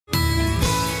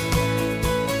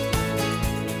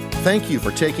Thank you for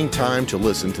taking time to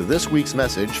listen to this week's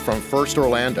message from First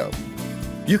Orlando.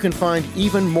 You can find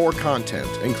even more content,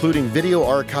 including video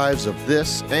archives of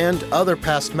this and other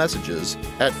past messages,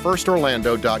 at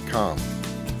firstorlando.com.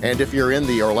 And if you're in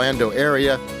the Orlando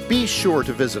area, be sure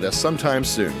to visit us sometime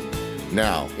soon.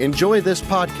 Now, enjoy this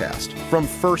podcast from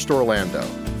First Orlando.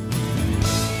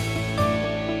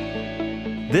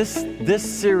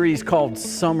 This series called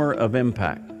Summer of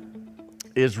Impact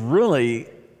is really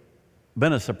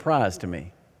been a surprise to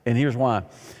me, and here's why.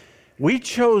 We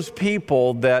chose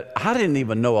people that I didn't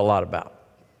even know a lot about.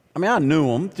 I mean, I knew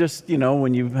them, just,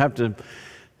 when you have to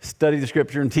study the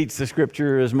Scripture and teach the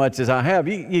Scripture as much as I have,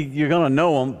 you're going to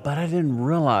know them, but I didn't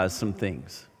realize some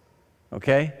things,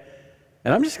 okay?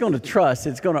 And I'm just going to trust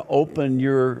it's going to open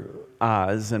your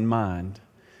eyes and mind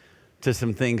to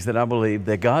some things that I believe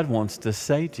that God wants to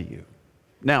say to you.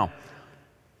 Now,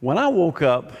 when I woke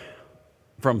up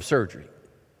from surgery,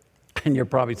 and you're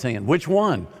probably saying, which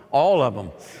one? All of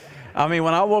them. I mean,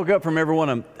 when I woke up from every one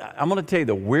of them, I'm going to tell you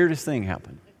the weirdest thing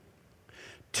happened.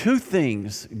 Two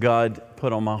things God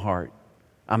put on my heart.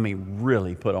 I mean,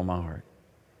 really put on my heart.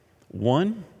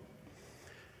 One,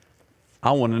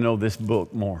 I want to know this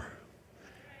book more.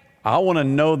 I want to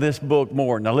know this book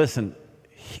more. Now listen,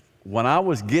 when I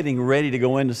was getting ready to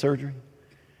go into surgery,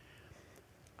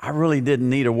 I really didn't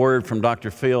need a word from Dr.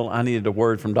 Phil. I needed a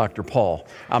word from Dr. Paul.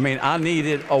 I mean, I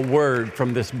needed a word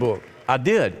from this book. I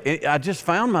did. I just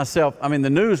found myself, the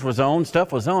news was on,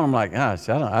 stuff was on. I'm like, gosh,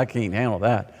 I can't handle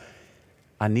that.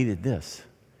 I needed this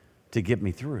to get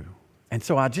me through. And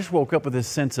so I just woke up with this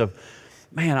sense of,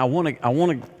 man, I want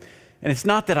to, and it's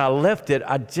not that I left it.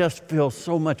 I just feel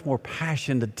so much more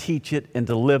passion to teach it and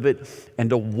to live it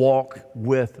and to walk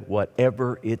with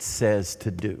whatever it says to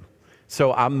do.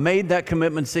 So I made that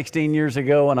commitment 16 years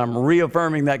ago, and I'm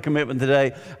reaffirming that commitment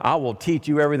today. I will teach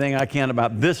you everything I can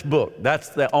about this book. That's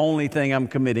the only thing I'm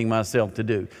committing myself to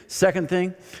do. Second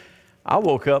thing, I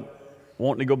woke up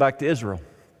wanting to go back to Israel.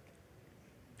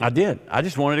 I did. I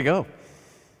just wanted to go.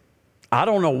 I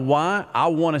don't know why. I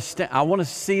want to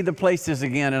see the places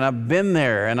again, and I've been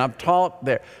there, and I've taught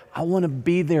there. I want to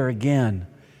be there again.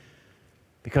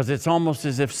 Because it's almost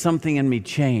as if something in me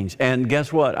changed. And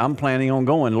guess what? I'm planning on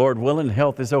going. Lord willing,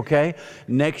 health is okay.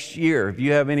 Next year, if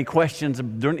you have any questions,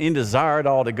 any desire at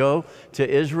all to go to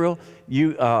Israel,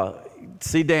 you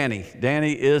see Danny.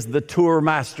 Danny is the tour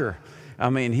master. I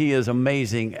mean, he is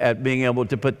amazing at being able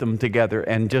to put them together,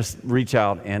 and just reach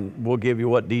out and we'll give you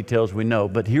what details we know.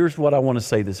 But here's what I want to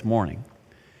say this morning.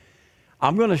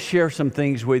 I'm going to share some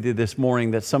things with you this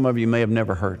morning that some of you may have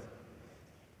never heard.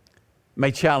 May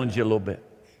challenge you a little bit.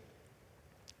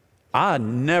 I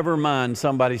never mind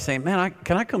somebody saying, man,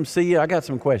 can I come see you? I got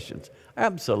some questions.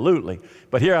 Absolutely.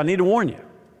 But here, I need to warn you.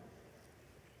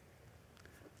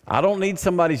 I don't need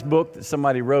somebody's book that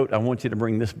somebody wrote. I want you to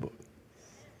bring this book.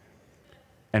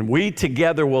 And we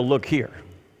together will look here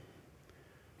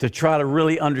to try to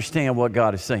really understand what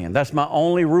God is saying. That's my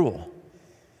only rule.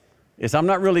 I'm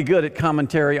not really good at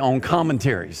commentary on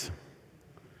commentaries.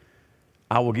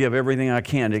 I will give everything I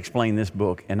can to explain this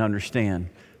book and understand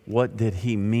what did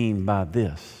he mean by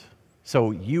this.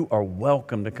 So you are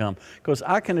welcome to come, because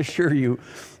I can assure you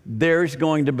there's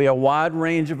going to be a wide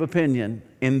range of opinion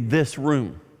in this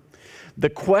room.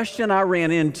 The question I ran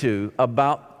into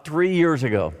about 3 years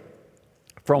ago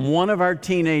from one of our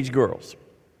teenage girls,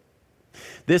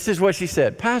 this is what she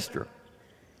said: Pastor,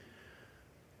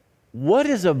 what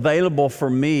is available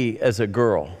for me as a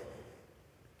girl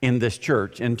in this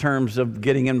church in terms of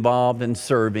getting involved and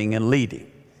serving and leading?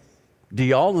 Do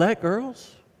y'all let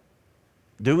girls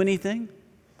do anything?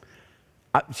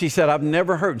 She said, I've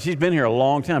never heard, she's been here a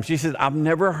long time. She said, I've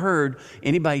never heard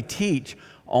anybody teach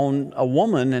on a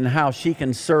woman and how she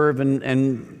can serve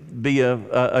and be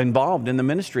involved in the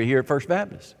ministry here at First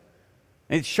Baptist.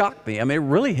 It shocked me. It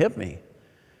really hit me.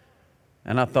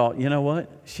 And I thought, you know what?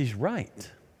 She's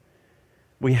right.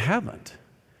 We haven't.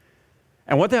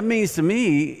 And what that means to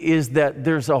me is that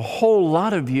there's a whole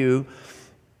lot of you,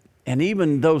 and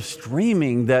even those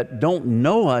streaming that don't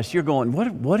know us, you're going,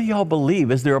 what do y'all believe?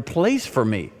 Is there a place for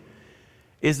me?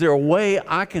 Is there a way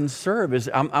I can serve?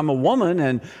 I'm a woman,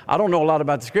 and I don't know a lot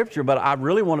about the Scripture, but I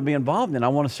really want to be involved and I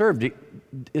want to serve.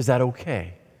 Is that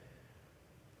okay?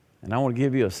 And I want to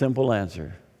give you a simple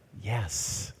answer.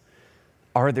 Yes.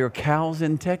 Are there cows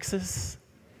in Texas?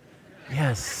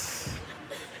 Yes.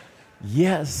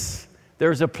 Yes.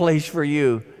 There's a place for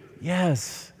you.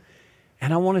 Yes.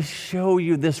 And I want to show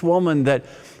you this woman that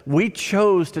we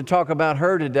chose to talk about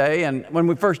her today. And when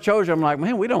we first chose her, I'm like,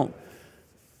 man,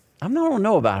 I don't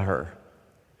know about her.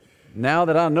 Now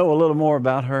that I know a little more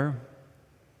about her,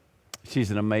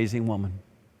 she's an amazing woman.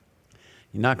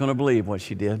 You're not going to believe what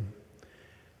she did.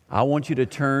 I want you to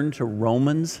turn to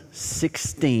Romans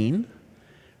 16.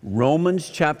 Romans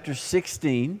chapter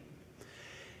 16.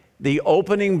 The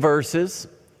opening verses,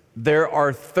 there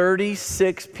are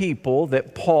 36 people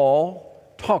that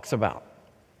Paul talks about.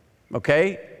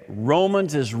 Okay?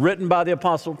 Romans is written by the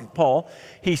Apostle Paul.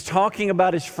 He's talking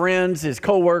about his friends, his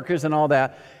co-workers, and all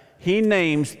that. He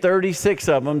names 36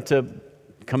 of them to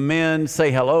commend,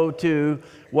 say hello to,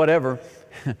 whatever.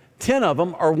 10 of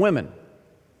them are women.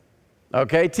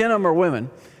 Okay, 10 of them are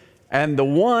women. And the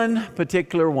one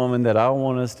particular woman that I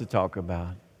want us to talk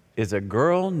about is a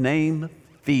girl named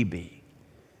Phoebe.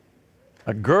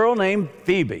 A girl named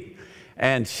Phoebe.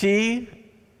 And she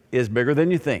is bigger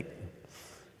than you think.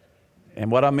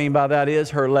 And what I mean by that is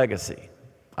her legacy.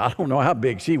 I don't know how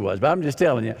big she was, but I'm just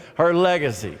telling you, her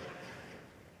legacy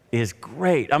is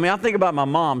great. I mean, I think about my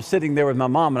mom, sitting there with my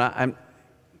mom, and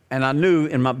I knew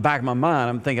in my back of my mind,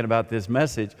 I'm thinking about this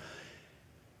message.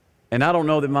 And I don't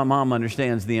know that my mom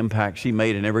understands the impact she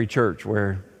made in every church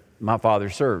where my father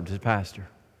served as pastor.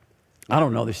 I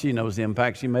don't know that she knows the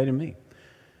impact she made in me. In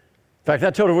fact,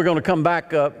 I told her we're going to come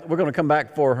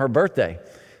back for her birthday,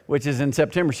 which is in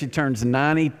September. She turns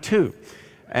 92.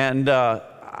 And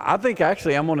I think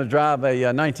actually I'm going to drive a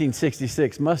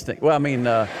 1966 Mustang. Well, I mean,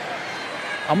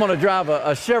 I'm going to drive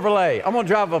a Chevrolet. I'm going to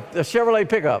drive a Chevrolet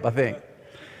pickup, I think.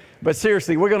 But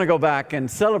seriously, we're going to go back and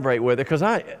celebrate with her because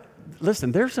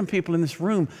listen, there's some people in this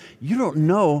room, you don't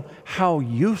know how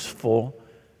useful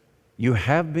you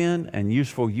have been and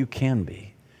useful you can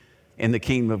be in the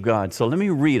kingdom of God. So let me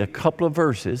read a couple of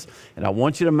verses, and I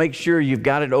want you to make sure you've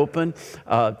got it open.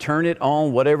 Turn it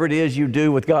on, whatever it is you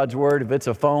do with God's Word, if it's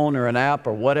a phone or an app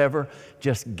or whatever,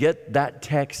 just get that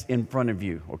text in front of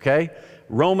you, okay?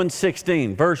 Romans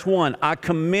 16, verse 1, I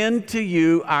commend to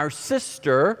you our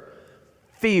sister,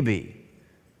 Phoebe.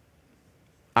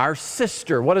 Our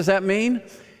sister, what does that mean?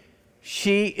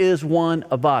 She is one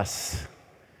of us.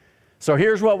 So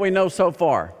here's what we know so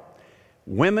far.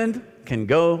 Women can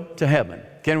go to heaven.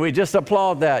 Can we just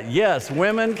applaud that? Yes,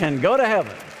 women can go to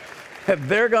heaven.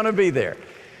 They're going to be there.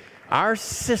 Our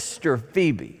sister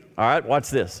Phoebe, all right, watch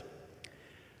this.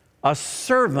 A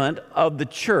servant of the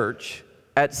church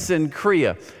at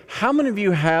Cenchrea. How many of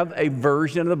you have a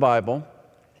version of the Bible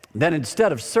that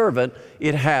instead of servant,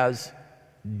 it has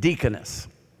deaconess?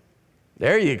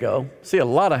 There you go. See a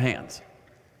lot of hands.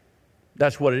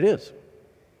 That's what it is.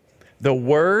 The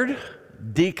word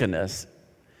deaconess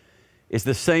is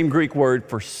the same Greek word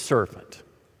for servant.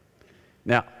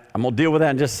 Now, I'm going to deal with that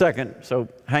in just a second, so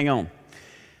hang on.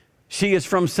 She is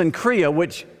from Cenchrea,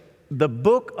 which the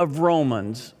book of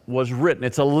Romans was written.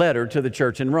 It's a letter to the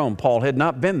church in Rome. Paul had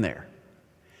not been there.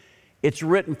 It's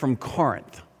written from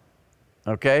Corinth.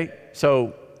 Okay?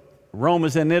 So Rome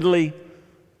is in Italy.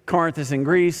 Corinth is in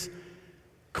Greece.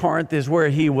 Corinth is where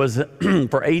he was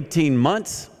for 18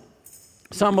 months.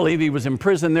 Some believe he was in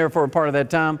prison there for a part of that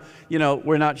time. You know,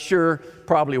 we're not sure,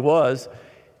 probably was.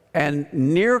 And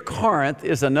near Corinth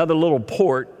is another little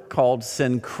port called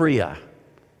Cenchrea.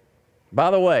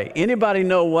 By the way, anybody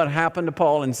know what happened to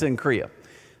Paul in Cenchrea?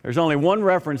 There's only one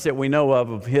reference that we know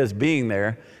of his being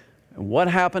there. What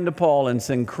happened to Paul in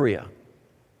Cenchrea?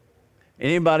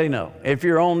 Anybody know? If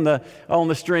you're on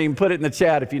the stream, put it in the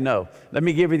chat if you know. Let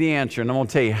me give you the answer, and I'm going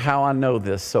to tell you how I know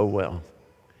this so well.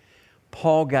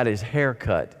 Paul got his hair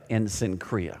cut in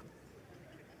Cenchrea.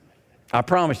 I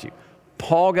promise you.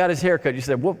 Paul got his hair cut. You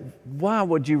said, well, why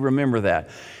would you remember that?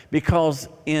 Because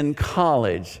in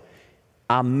college,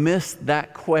 I missed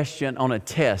that question on a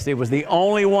test. It was the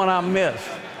only one I missed.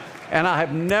 And I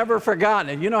have never forgotten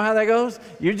it. You know how that goes?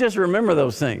 You just remember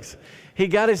those things. He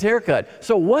got his hair cut.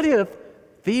 So what if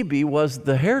Phoebe was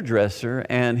the hairdresser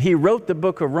and he wrote the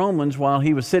book of Romans while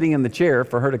he was sitting in the chair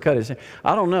for her to cut his hair?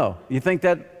 I don't know. You think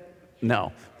that?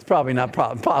 No, it's probably not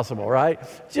possible, right?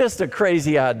 Just a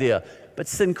crazy idea. But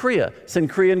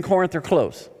Cenchrea and Corinth are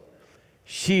close.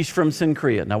 She's from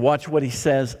Cenchrea. Now watch what he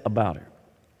says about her.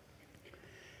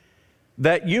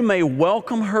 That you may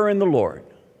welcome her in the Lord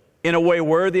in a way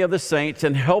worthy of the saints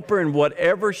and help her in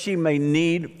whatever she may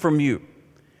need from you.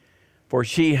 For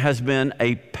she has been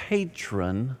a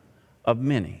patron of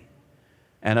many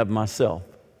and of myself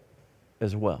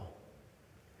as well.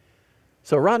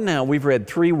 So right now we've read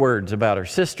 3 words about her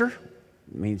sister.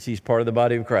 It means she's part of the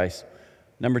body of Christ.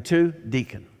 Number 2,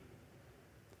 deacon,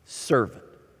 servant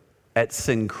at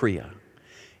Cenchrea.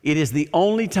 It is the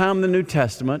only time in the New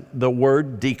Testament the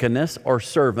word deaconess or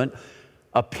servant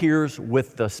appears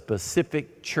with the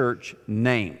specific church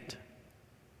named.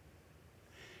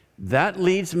 That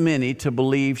leads many to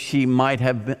believe she might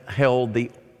have held the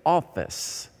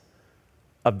office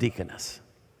of deaconess.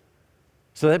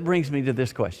 So that brings me to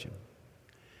this question.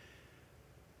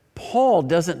 Paul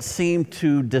doesn't seem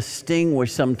to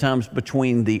distinguish sometimes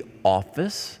between the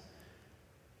office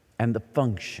and the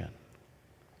function.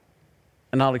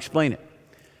 And I'll explain it.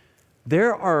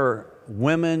 There are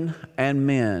women and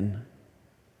men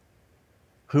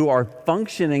who are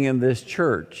functioning in this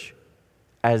church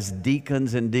as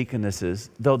deacons and deaconesses,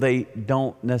 though they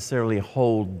don't necessarily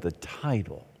hold the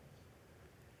title.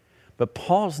 But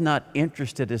Paul's not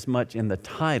interested as much in the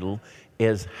title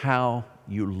as how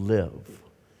you live.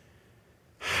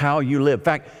 How you live. In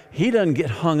fact, he doesn't get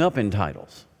hung up in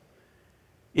titles,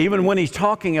 even when he's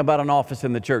talking about an office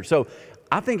in the church. So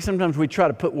I think sometimes we try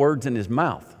to put words in his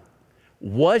mouth.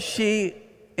 Was she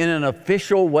in an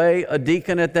official way a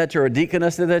deacon at that church or a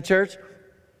deaconess at that church?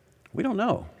 We don't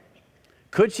know.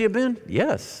 Could she have been?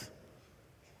 Yes.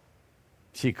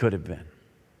 She could have been.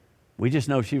 We just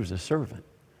know she was a servant.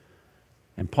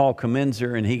 And Paul commends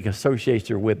her and he associates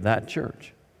her with that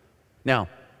church. Now,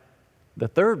 the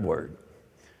third word,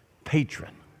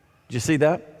 patron. Did you see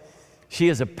that? She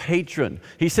is a patron.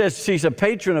 He says she's a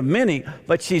patron of many,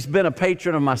 but she's been a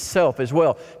patron of myself as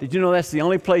well. Did you know that's the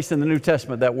only place in the New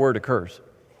Testament that word occurs?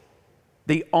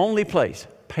 The only place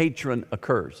patron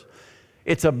occurs.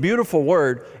 It's a beautiful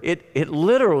word. It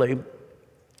literally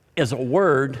is a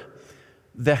word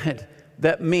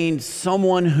that means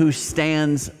someone who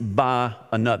stands by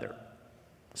another.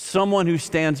 Someone who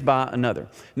stands by another.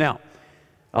 Now,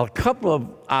 a couple of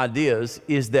ideas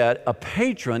is that a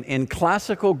patron in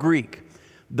classical Greek,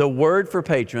 the word for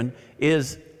patron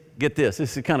is, get this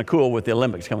is kind of cool with the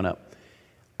Olympics coming up,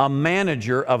 a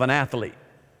manager of an athlete.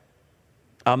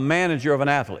 A manager of an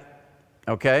athlete,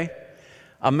 okay?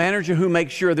 A manager who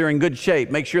makes sure they're in good shape,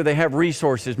 makes sure they have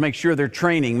resources, makes sure they're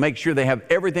training, makes sure they have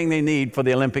everything they need for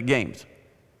the Olympic Games.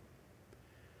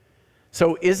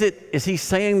 So is he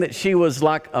saying that she was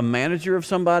like a manager of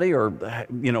somebody, or,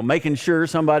 you know, making sure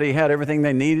somebody had everything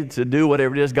they needed to do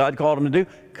whatever it is God called them to do?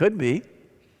 Could be.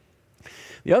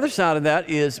 The other side of that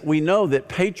is we know that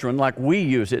patron, like we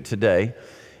use it today,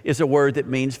 is a word that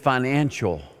means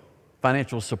financial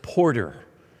supporter.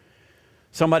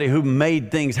 Somebody who made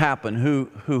things happen,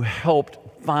 who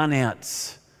helped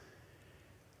finance.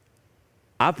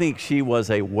 I think she was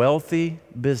a wealthy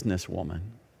businesswoman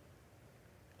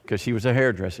because she was a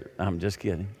hairdresser. I'm just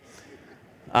kidding.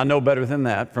 I know better than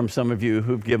that from some of you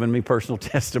who've given me personal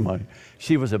testimony.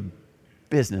 She was a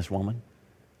businesswoman,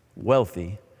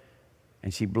 wealthy,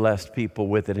 and she blessed people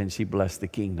with it, and she blessed the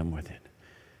kingdom with it.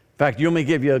 In fact, you want me to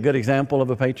give you a good example of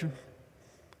a patron?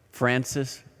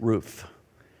 Frances Ruth.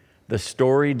 The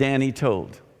story Danny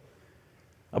told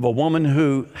of a woman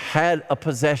who had a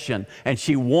possession and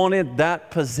she wanted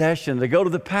that possession to go to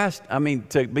the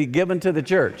to be given to the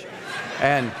church.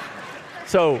 And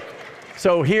so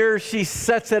here she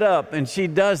sets it up and she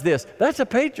does this. That's a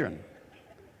patron.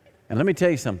 And let me tell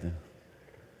you something.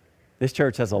 This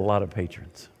church has a lot of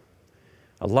patrons.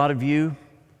 A lot of you,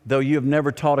 though you have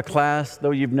never taught a class, though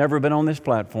you've never been on this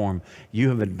platform, you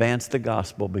have advanced the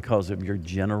gospel because of your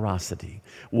generosity.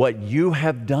 What you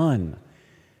have done,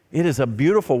 it is a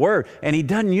beautiful word, and he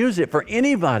doesn't use it for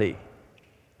anybody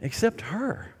except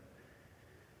her.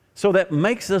 So that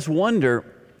makes us wonder,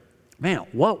 man,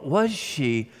 what was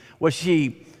she? Was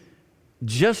she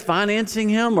just financing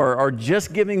him or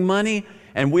just giving money?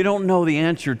 And we don't know the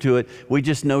answer to it. We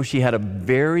just know she had a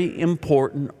very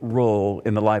important role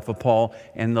in the life of Paul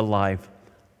and the life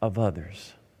of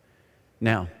others.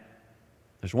 Now,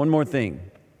 there's one more thing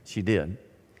she did.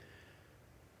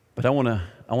 But I want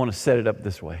to set it up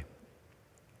this way.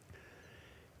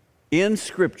 In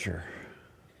Scripture,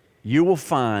 you will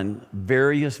find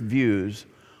various views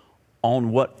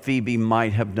on what Phoebe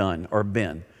might have done or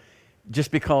been,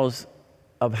 just because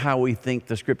of how we think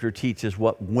the Scripture teaches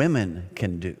what women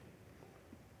can do.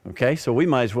 Okay, so we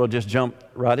might as well just jump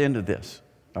right into this,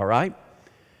 all right?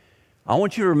 I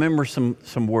want you to remember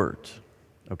some words,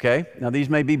 okay? Now, these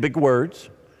may be big words,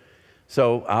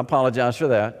 so I apologize for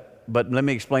that, but let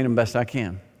me explain them best I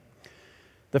can.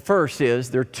 The first is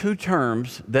there are two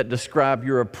terms that describe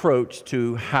your approach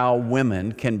to how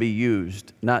women can be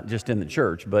used, not just in the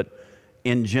church, but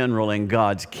in general in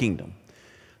God's kingdom.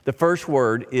 The first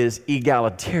word is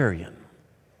egalitarian.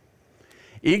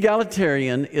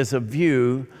 Egalitarian is a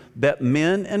view that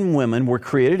men and women were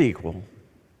created equal,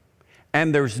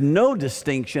 and there's no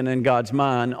distinction in God's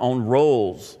mind on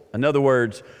roles. In other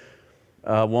words,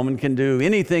 a woman can do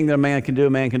anything that a man can do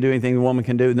anything a woman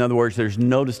can do. In other words, there's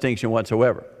no distinction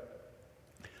whatsoever.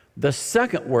 The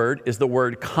second word is the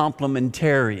word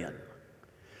complementarian.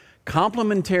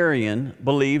 Complementarian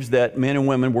believes that men and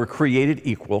women were created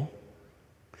equal,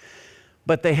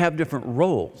 but they have different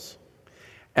roles.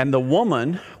 And the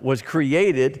woman was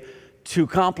created to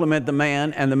complement the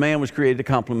man, and the man was created to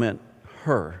complement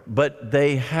her. But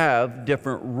they have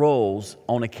different roles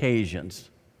on occasions.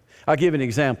 I'll give you an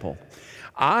example.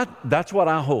 That's what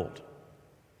I hold.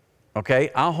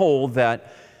 Okay? I hold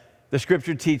that the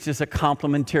Scripture teaches a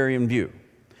complementarian view,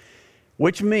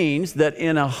 which means that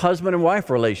in a husband and wife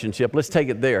relationship, let's take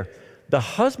it there, the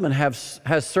husband has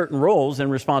certain roles and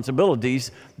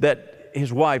responsibilities that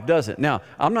his wife doesn't. Now,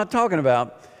 I'm not talking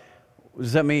about,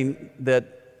 does that mean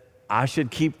that I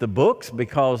should keep the books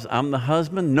because I'm the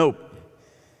husband? Nope.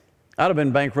 I'd have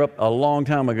been bankrupt a long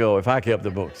time ago if I kept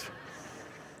the books.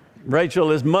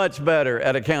 Rachel is much better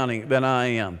at accounting than I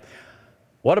am.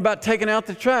 What about taking out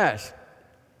the trash?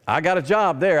 I got a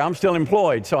job there. I'm still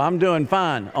employed, so I'm doing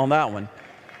fine on that one.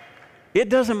 It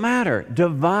doesn't matter.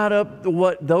 Divide up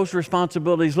what those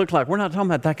responsibilities look like. We're not talking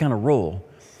about that kind of role.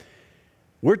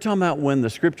 We're talking about when the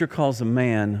Scripture calls a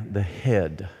man the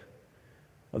head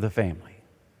of the family.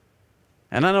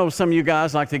 And I know some of you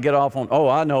guys like to get off on, oh,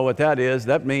 I know what that is.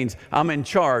 That means I'm in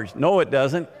charge. No, it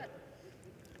doesn't.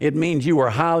 It means you are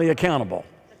highly accountable.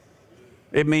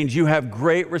 It means you have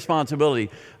great responsibility.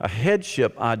 A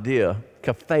headship idea,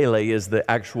 kaphele is the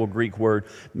actual Greek word,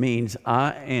 means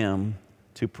I am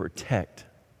to protect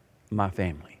my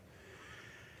family.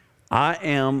 I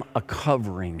am a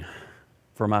covering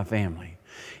for my family.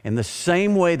 In the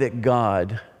same way that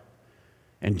God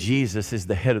and Jesus is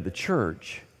the head of the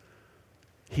church,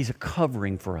 He's a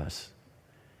covering for us.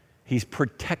 He's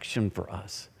protection for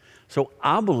us. So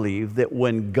I believe that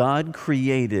when God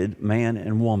created man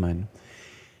and woman,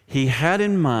 He had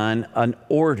in mind an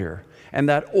order. And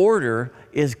that order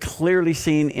is clearly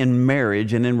seen in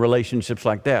marriage and in relationships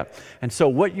like that. And so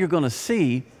what you're going to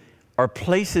see are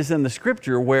places in the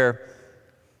Scripture where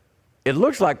it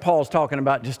looks like Paul's talking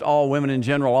about just all women in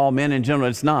general, all men in general.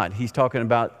 It's not. He's talking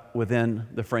about within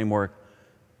the framework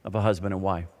of a husband and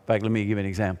wife. In fact, let me give you an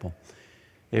example.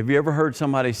 Have you ever heard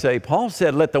somebody say, Paul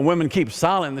said, let the women keep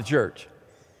silent in the church?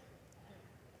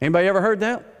 Anybody ever heard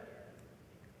that?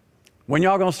 When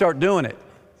y'all gonna start doing it?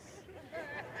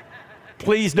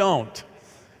 Please don't.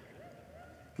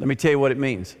 Let me tell you what it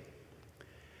means.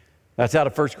 That's out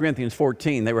of 1 Corinthians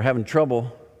 14. They were having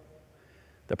trouble.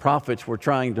 The prophets were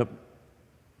trying to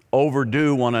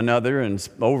overdo one another and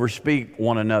overspeak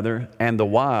one another, and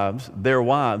their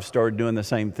wives started doing the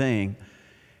same thing,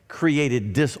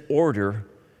 created disorder,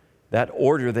 that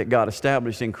order that God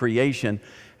established in creation.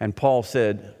 And Paul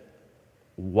said,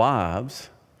 wives,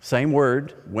 same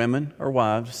word, women or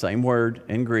wives, same word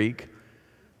in Greek,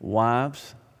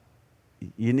 wives,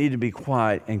 you need to be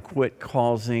quiet and quit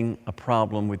causing a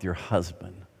problem with your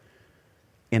husband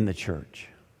in the church,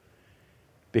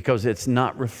 because it's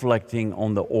not reflecting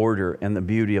on the order and the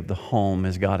beauty of the home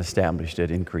as God established it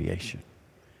in creation.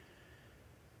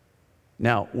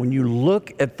 Now, when you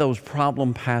look at those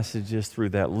problem passages through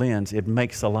that lens, it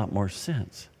makes a lot more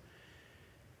sense.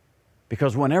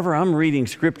 Because whenever I'm reading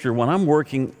Scripture, when I'm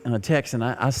working in a text and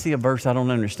I see a verse I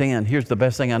don't understand, here's the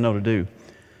best thing I know to do.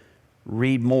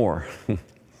 Read more.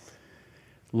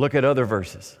 Look at other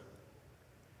verses.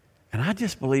 And I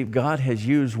just believe God has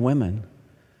used women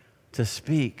to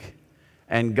speak,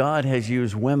 and God has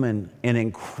used women in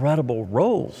incredible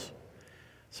roles.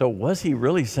 So was He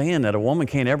really saying that a woman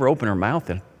can't ever open her mouth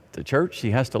at the church?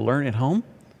 She has to learn at home?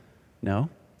 No.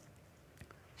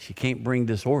 She can't bring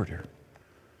disorder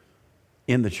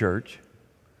in the church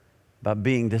by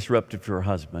being disruptive to her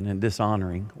husband and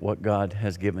dishonoring what God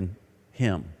has given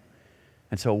him.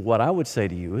 And so what I would say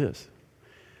to you is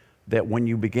that when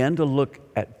you begin to look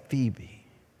at Phoebe,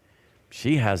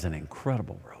 she has an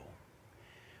incredible role.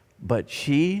 But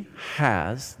she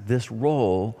has this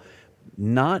role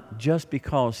not just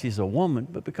because she's a woman,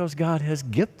 but because God has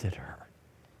gifted her.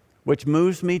 Which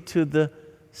moves me to the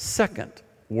second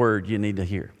word you need to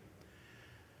hear.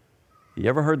 You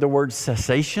ever heard the word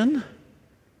cessation?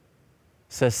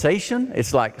 Cessation,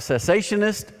 it's like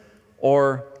cessationist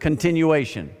or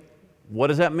continuation. What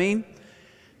does that mean?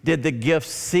 Did the gifts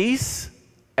cease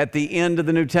at the end of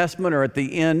the New Testament or at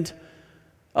the end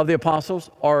of the apostles,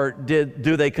 or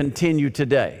do they continue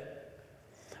today?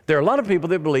 There are a lot of people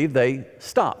that believe they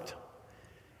stopped.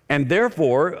 And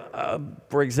therefore,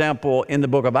 for example, in the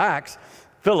book of Acts,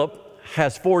 Philip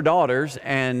has 4 daughters,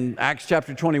 and Acts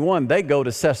chapter 21, they go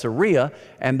to Caesarea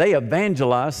and they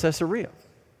evangelize Caesarea.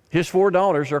 His 4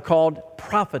 daughters are called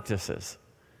prophetesses.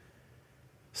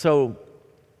 So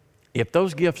if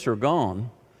those gifts are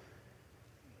gone,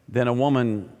 then a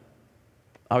woman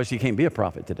obviously can't be a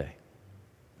prophet today.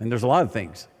 And there's a lot of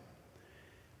things.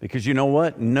 Because you know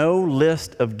what? No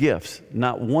list of gifts,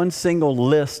 not one single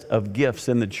list of gifts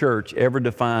in the church ever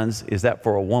defines, is that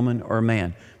for a woman or a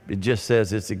man? It just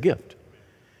says it's a gift.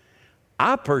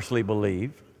 I personally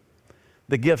believe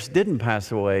the gifts didn't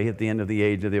pass away at the end of the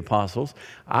age of the apostles.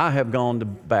 I have gone to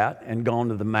bat and gone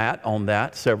to the mat on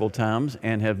that several times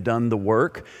and have done the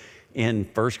work in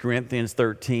 1 Corinthians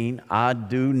 13. I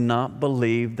do not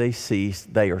believe they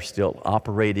ceased. They are still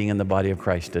operating in the body of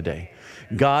Christ today.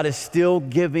 God is still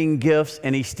giving gifts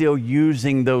and He's still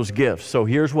using those gifts. So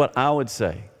here's what I would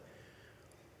say.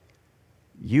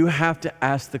 You have to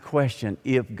ask the question,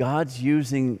 if God's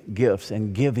using gifts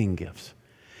and giving gifts,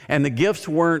 and the gifts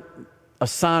weren't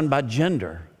assigned by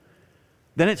gender,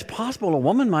 then it's possible a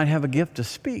woman might have a gift to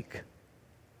speak.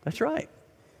 That's right.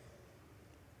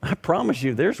 I promise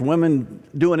you, there's women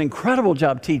do an incredible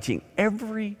job teaching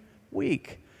every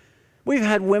week. We've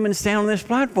had women stand on this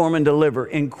platform and deliver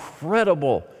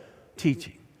incredible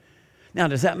teaching. Now,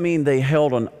 does that mean they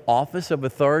held an office of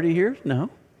authority here?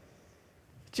 No.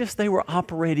 Just they were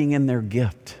operating in their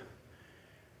gift.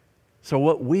 So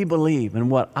what we believe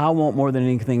and what I want more than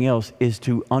anything else is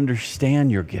to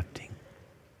understand your gifting.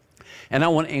 And I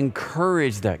want to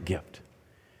encourage that gift,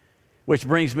 which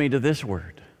brings me to this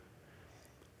word: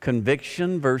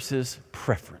 conviction versus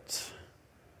preference.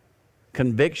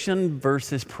 Conviction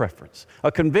versus preference.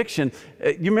 A conviction,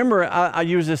 you remember I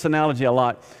use this analogy a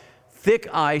lot: thick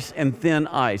ice and thin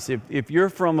ice. If you're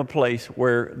from a place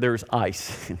where there's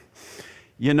ice,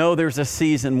 you know there's a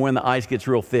season when the ice gets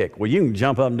real thick. Well, you can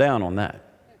jump up and down on that.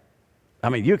 I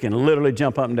mean, you can literally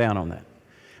jump up and down on that.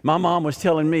 My mom was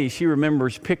telling me she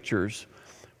remembers pictures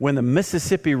when the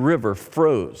Mississippi River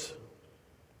froze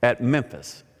at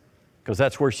Memphis, because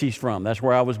that's where she's from. That's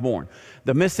where I was born.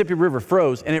 The Mississippi River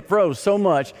froze, and it froze so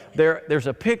much, there's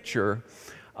a picture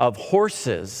of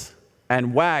horses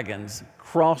and wagons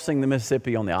crossing the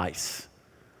Mississippi on the ice.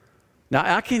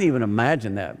 Now, I can't even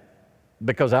imagine that,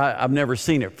 because I've never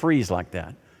seen it freeze like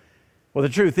that. Well, the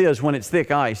truth is, when it's thick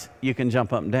ice, you can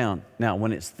jump up and down. Now,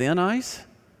 when it's thin ice,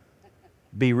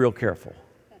 be real careful.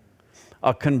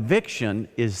 A conviction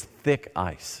is thick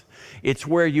ice. It's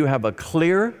where you have a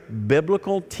clear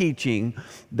biblical teaching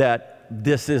that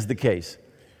this is the case.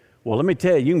 Well, let me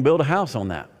tell you, you can build a house on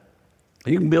that.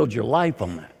 You can build your life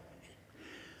on that.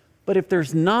 But if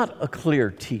there's not a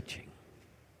clear teaching,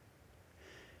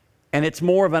 and it's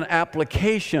more of an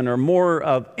application or more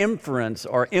of inference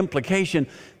or implication,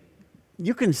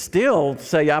 you can still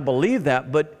say, I believe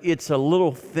that, but it's a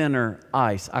little thinner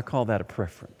ice. I call that a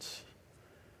preference.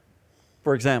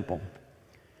 For example,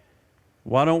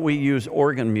 why don't we use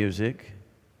organ music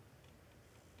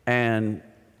and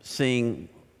sing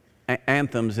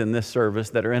anthems in this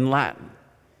service that are in Latin?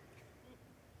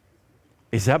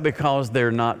 Is that because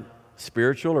they're not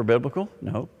spiritual or biblical?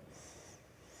 No.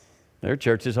 There are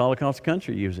churches all across the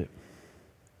country use it.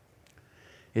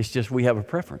 It's just we have a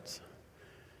preference.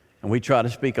 And we try to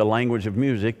speak a language of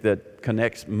music that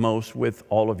connects most with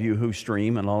all of you who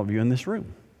stream and all of you in this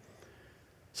room.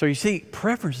 So you see,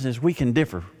 preferences, we can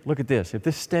differ. Look at this. If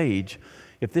this stage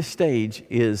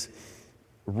is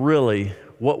really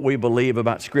what we believe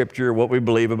about Scripture, what we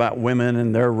believe about women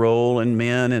and their role, and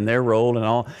men and their role and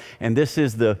all, and this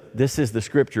is the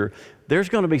Scripture, there's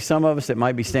going to be some of us that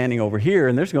might be standing over here,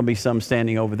 and there's going to be some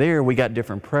standing over there. We got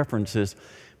different preferences,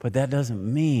 but that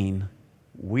doesn't mean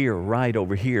we're right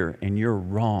over here and you're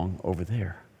wrong over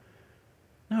there.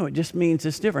 No, it just means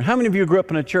it's different. How many of you grew up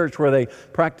in a church where they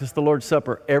practice the Lord's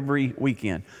Supper every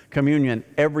weekend, communion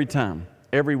every time,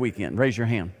 every weekend? Raise your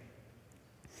hand.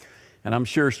 And I'm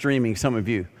sure streaming, some of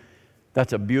you,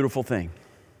 that's a beautiful thing.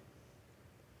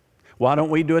 Why don't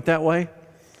we do it that way?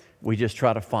 We just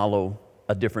try to follow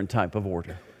a different type of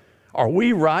order. Are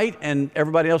we right and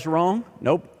everybody else wrong?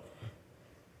 Nope.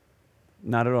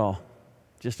 Not at all.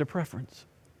 Just a preference.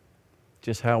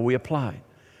 Just how we apply it.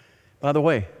 By the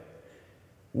way,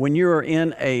 when you're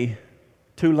in a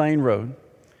 2-lane road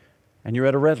and you're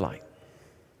at a red light,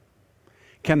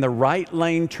 can the right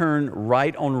lane turn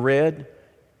right on red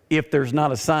if there's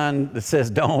not a sign that says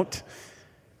don't?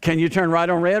 Can you turn right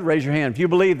on red? Raise your hand. If you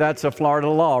believe that's a Florida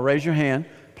law, raise your hand.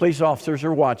 Police officers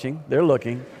are watching. They're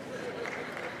looking.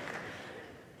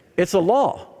 It's a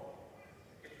law.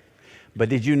 But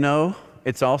did you know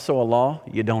it's also a law?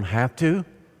 You don't have to.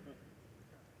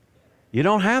 You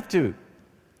don't have to.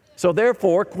 So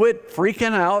therefore, quit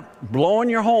freaking out, blowing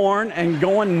your horn, and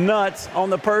going nuts on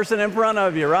the person in front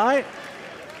of you, right?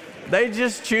 They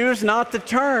just choose not to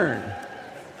turn.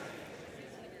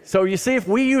 So you see, if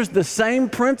we use the same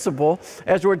principle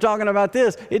as we're talking about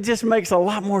this, it just makes a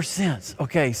lot more sense.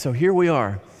 Okay, so here we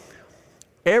are.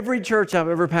 Every church I've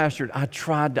ever pastored, I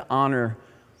tried to honor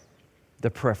the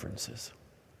preferences.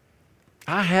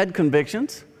 I had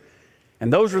convictions,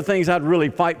 and those were things I'd really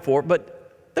fight for,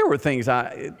 but there were things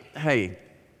hey,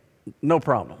 no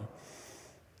problem.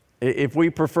 If we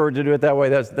prefer to do it that way,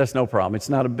 that's no problem. It's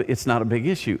not a big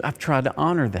issue. I've tried to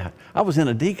honor that. I was in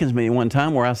a deacon's meeting one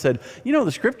time where I said,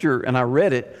 the scripture, and I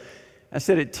read it. I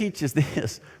said, it teaches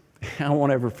this. I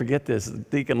won't ever forget this. The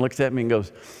deacon looks at me and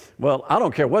goes, well, I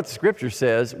don't care what the scripture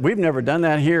says. We've never done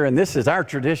that here, and this is our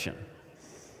tradition.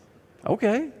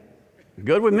 Okay,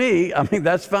 good with me. I mean,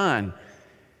 that's fine.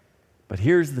 But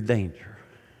here's the danger.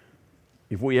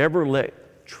 If we ever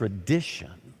let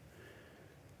tradition,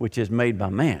 which is made by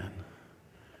man,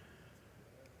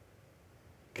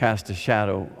 cast a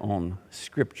shadow on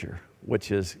Scripture,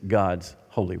 which is God's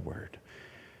holy word,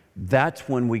 that's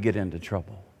when we get into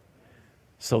trouble.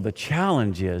 So the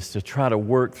challenge is to try to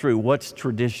work through what's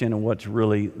tradition and what's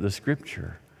really the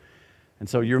Scripture. And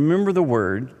so you remember the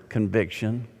word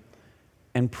conviction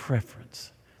and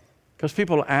preference. Because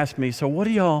people ask me, so what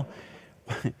do y'all,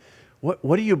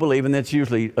 what do you believe? And that's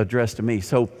usually addressed to me.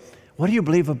 So what do you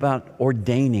believe about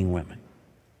ordaining women?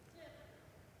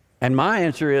 And my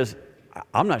answer is,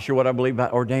 I'm not sure what I believe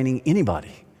about ordaining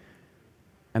anybody.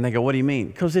 And they go, what do you mean?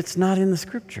 Because it's not in the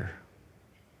Scripture.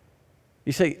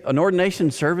 You say, an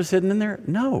ordination service isn't in there?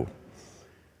 No.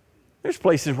 There's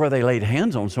places where they laid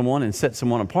hands on someone and set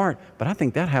someone apart, but I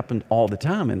think that happened all the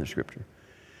time in the Scripture.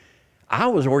 I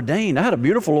was ordained. I had a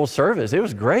beautiful little service. It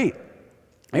was great.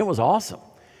 It was awesome.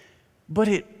 But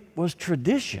it was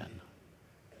tradition.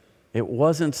 It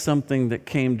wasn't something that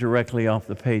came directly off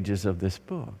the pages of this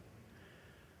book.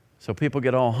 So people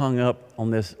get all hung up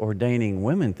on this ordaining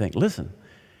women thing. Listen,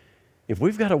 if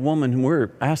we've got a woman and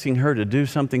we're asking her to do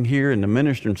something here and to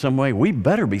minister in some way, we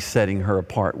better be setting her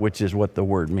apart, which is what the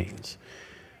word means.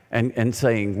 And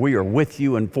saying, we are with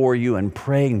you and for you and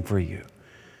praying for you.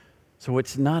 So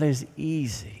it's not as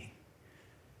easy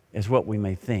as what we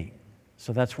may think.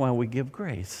 So that's why we give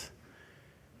grace.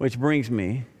 Which brings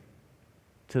me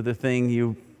to the thing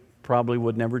you probably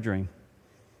would never dream.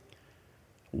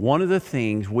 One of the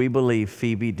things we believe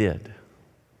Phoebe did.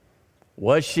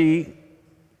 Was she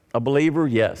a believer?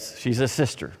 Yes. She's a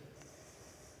sister.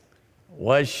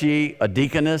 Was she a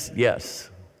deaconess? Yes.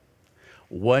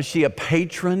 Was she a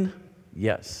patron?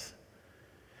 Yes.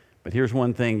 But here's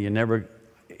one thing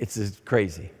it's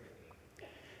crazy.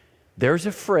 There's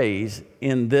a phrase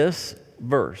in this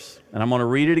verse, and I'm going to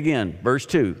read it again, verse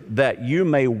 2, that you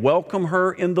may welcome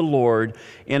her in the Lord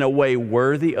in a way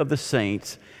worthy of the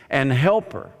saints and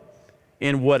help her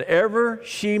in whatever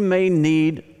she may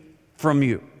need from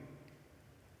you.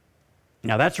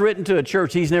 Now that's written to a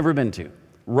church he's never been to,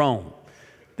 Rome.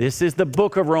 This is the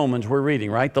book of Romans we're reading,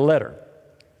 right? The letter.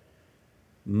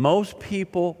 Most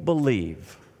people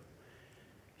believe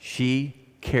she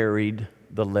carried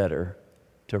the letter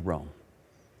to Rome.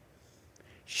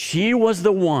 She was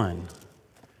the one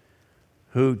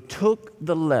who took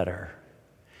the letter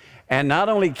and not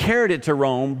only carried it to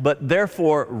Rome, but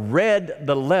therefore read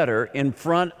the letter in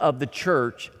front of the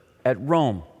church at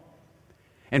Rome.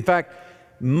 In fact,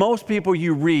 most people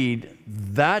you read,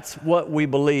 that's what we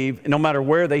believe, no matter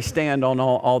where they stand on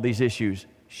all these issues.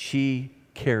 She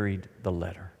carried the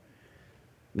letter.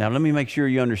 Now, let me make sure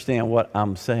you understand what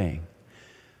I'm saying.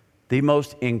 The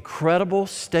most incredible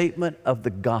statement of the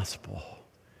gospel.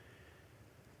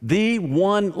 The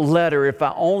one letter, if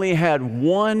I only had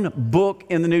one book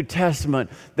in the New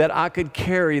Testament that I could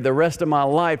carry the rest of my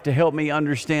life to help me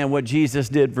understand what Jesus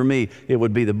did for me, it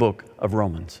would be the book of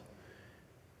Romans.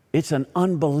 It's an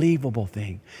unbelievable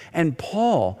thing. And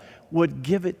Paul would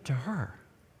give it to her.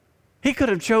 He could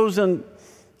have chosen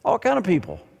all kind of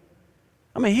people.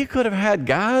 I mean, he could have had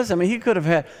guys. I mean, he could have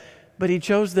had, but he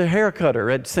chose the hair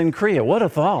cutter at Cenchrea. What a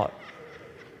thought.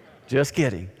 Just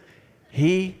kidding.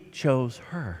 He chose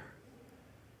her.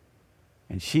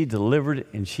 And she delivered it,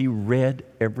 and she read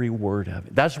every word of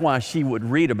it. That's why she would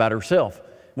read about herself.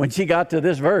 When she got to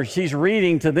this verse, she's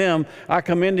reading to them, I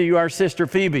commend to you our sister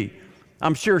Phoebe.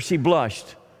 I'm sure she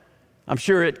blushed. I'm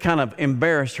sure it kind of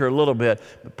embarrassed her a little bit.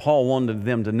 But Paul wanted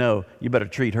them to know, you better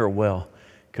treat her well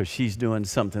because she's doing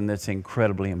something that's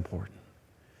incredibly important.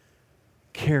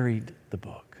 Carried the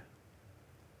book.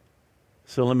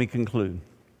 So let me conclude.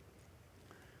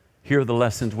 Here are the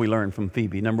lessons we learned from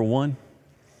Phoebe. Number one,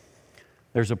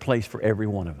 there's a place for every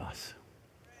one of us.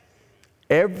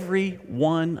 Every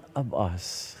one of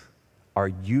us are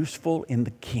useful in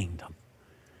the kingdom.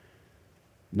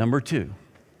 Number two,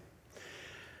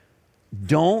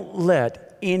 don't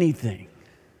let anything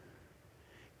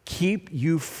keep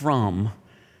you from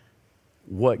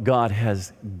what God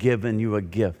has given you a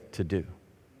gift to do.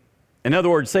 In other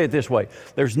words, say it this way: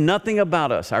 there's nothing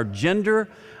about us, our gender,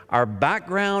 our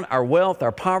background, our wealth,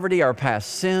 our poverty, our past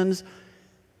sins,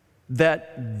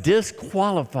 that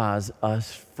disqualifies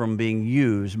us from being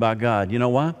used by God. You know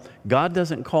why? God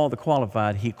doesn't call the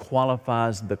qualified, He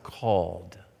qualifies the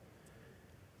called.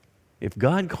 If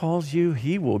God calls you,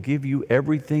 He will give you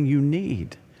everything you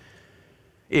need.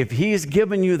 If He's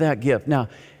given you that gift. Now,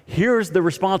 here's the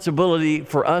responsibility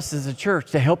for us as a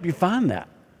church to help you find that.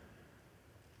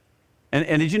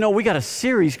 And did you know we got a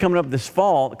series coming up this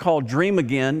fall called Dream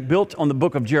Again, built on the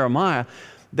book of Jeremiah,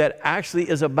 that actually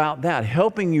is about that,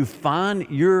 helping you find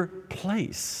your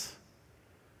place.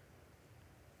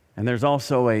 And there's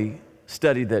also a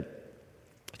study that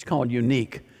it's called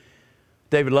Unique.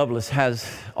 David Lovelace has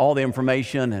all the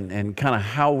information and kind of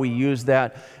how we use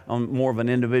that on more of an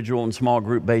individual and small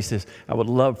group basis. I would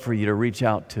love for you to reach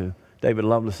out to David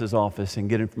Lovelace's office and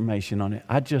get information on it.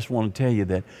 I just want to tell you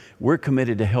that we're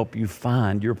committed to help you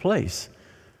find your place,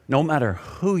 no matter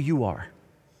who you are.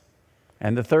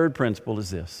 And the third principle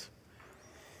is this: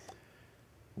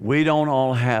 we don't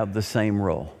all have the same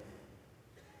role.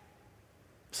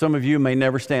 Some of you may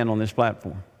never stand on this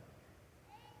platform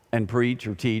and preach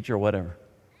or teach or whatever.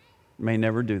 May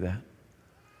never do that.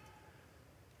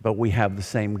 But we have the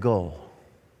same goal: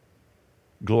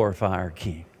 glorify our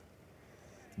King.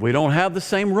 We don't have the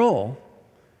same role,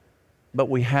 but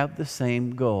we have the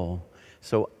same goal.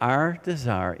 So our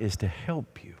desire is to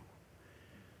help you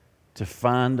to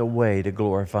find a way to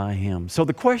glorify Him. So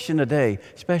the question today,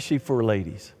 especially for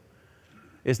ladies,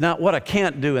 is not what I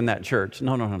can't do in that church.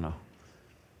 No.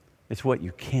 It's what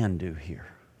you can do here.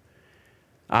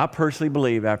 I personally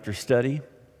believe, after study,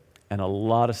 and a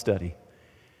lot of study,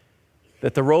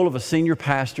 that the role of a senior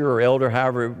pastor or elder,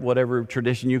 however, whatever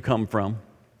tradition you come from,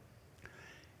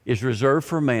 is reserved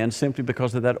for man simply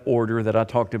because of that order that I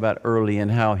talked about early and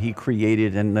how He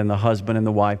created, and then the husband and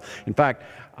the wife. In fact,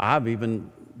 I've even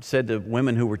said to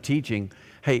women who were teaching,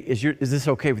 hey, is this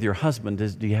okay with your husband?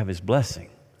 Do you have his blessing?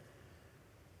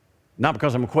 Not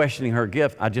because I'm questioning her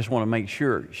gift. I just want to make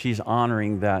sure she's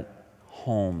honoring that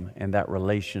home and that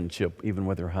relationship even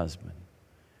with her husband.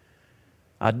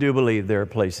 I do believe there are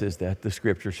places that the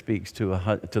Scripture speaks to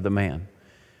the man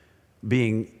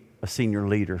being a senior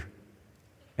leader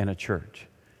in a church.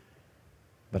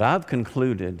 But I've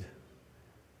concluded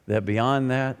that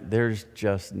beyond that, there's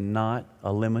just not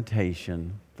a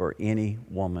limitation for any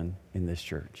woman in this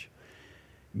church.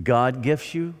 God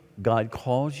gifts you. God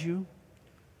calls you.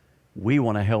 We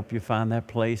want to help you find that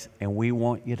place, and we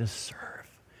want you to serve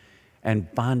and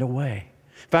find a way.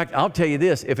 In fact, I'll tell you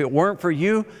this: if it weren't for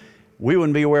you, we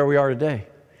wouldn't be where we are today.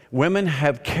 Women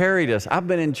have carried us. I've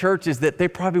been in churches that they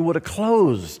probably would have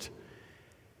closed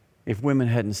if women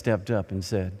hadn't stepped up and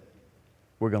said,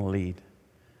 we're going to lead.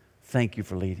 Thank you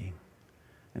for leading.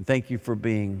 And thank you for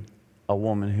being a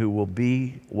woman who will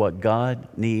be what God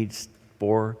needs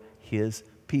for His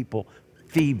people.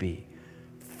 Phoebe,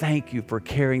 thank you for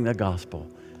carrying the gospel.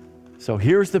 So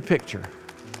here's the picture.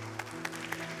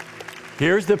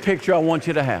 Here's the picture I want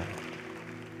you to have.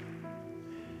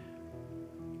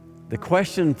 The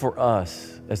question for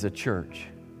us as a church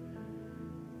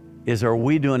is, are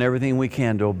we doing everything we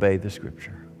can to obey the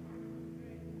Scripture?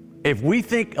 If we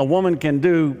think a woman can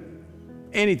do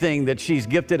anything that she's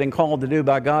gifted and called to do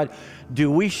by God, do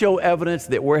we show evidence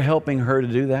that we're helping her to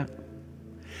do that?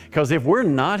 Because if we're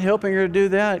not helping her to do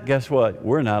that, guess what?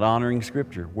 We're not honoring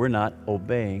Scripture. We're not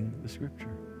obeying the Scripture.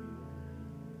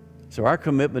 So our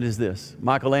commitment is this.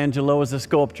 Michelangelo, as a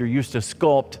sculptor, used to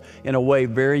sculpt in a way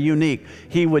very unique.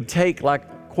 He would take,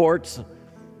 like quartz,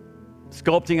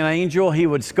 sculpting an angel, he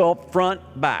would sculpt front,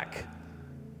 back.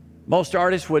 Most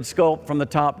artists would sculpt from the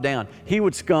top down. He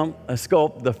would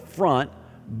sculpt the front,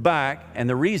 back, and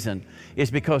the reason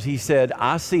is because he said,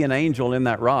 I see an angel in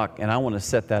that rock, and I want to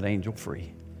set that angel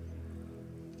free.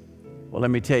 Well,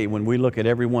 let me tell you, when we look at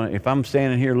everyone, if I'm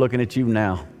standing here looking at you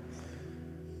now,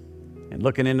 and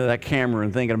looking into that camera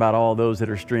and thinking about all those that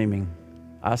are streaming,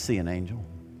 I see an angel.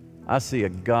 I see a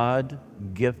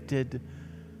God-gifted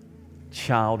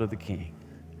child of the King.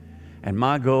 And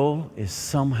my goal is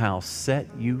somehow set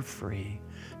you free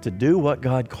to do what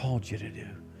God called you to do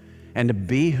and to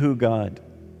be who God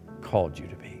called you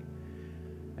to be.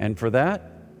 And for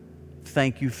that,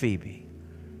 thank you, Phoebe,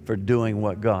 for doing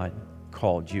what God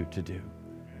called you to do.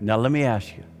 Now, let me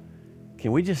ask you,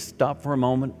 can we just stop for a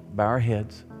moment, bow our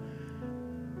heads?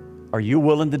 Are you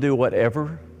willing to do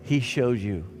whatever He shows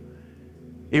you?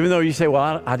 Even though you say,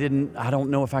 well, I don't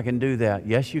know if I can do that.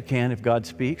 Yes, you can. If God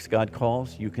speaks, God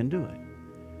calls, you can do it.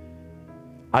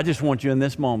 I just want you in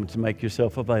this moment to make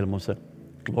yourself available and say,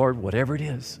 Lord, whatever it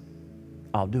is,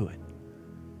 I'll do it.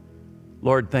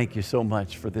 Lord, thank you so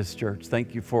much for this church.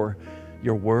 Thank you for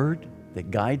your word that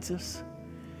guides us.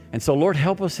 And so, Lord,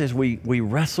 help us as we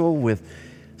wrestle with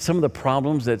some of the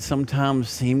problems that sometimes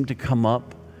seem to come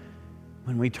up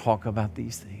when we talk about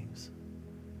these things.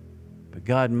 But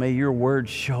God, may your word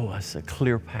show us a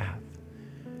clear path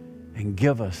and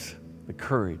give us the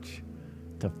courage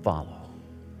to follow.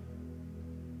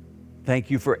 Thank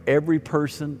you for every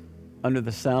person under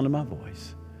the sound of my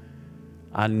voice.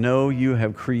 I know you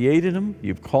have created them,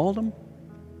 you've called them,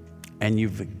 and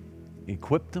you've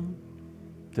equipped them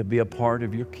to be a part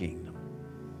of your kingdom.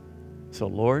 So,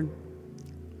 Lord,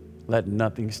 let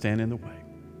nothing stand in the way.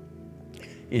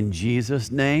 In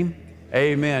Jesus' name,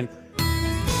 amen.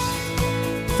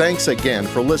 Thanks again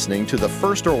for listening to the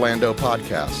First Orlando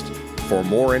podcast. For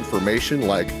more information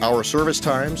like our service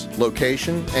times,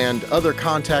 location, and other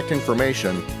contact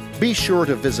information, be sure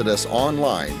to visit us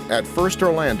online at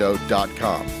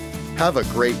firstorlando.com. Have a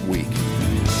great week.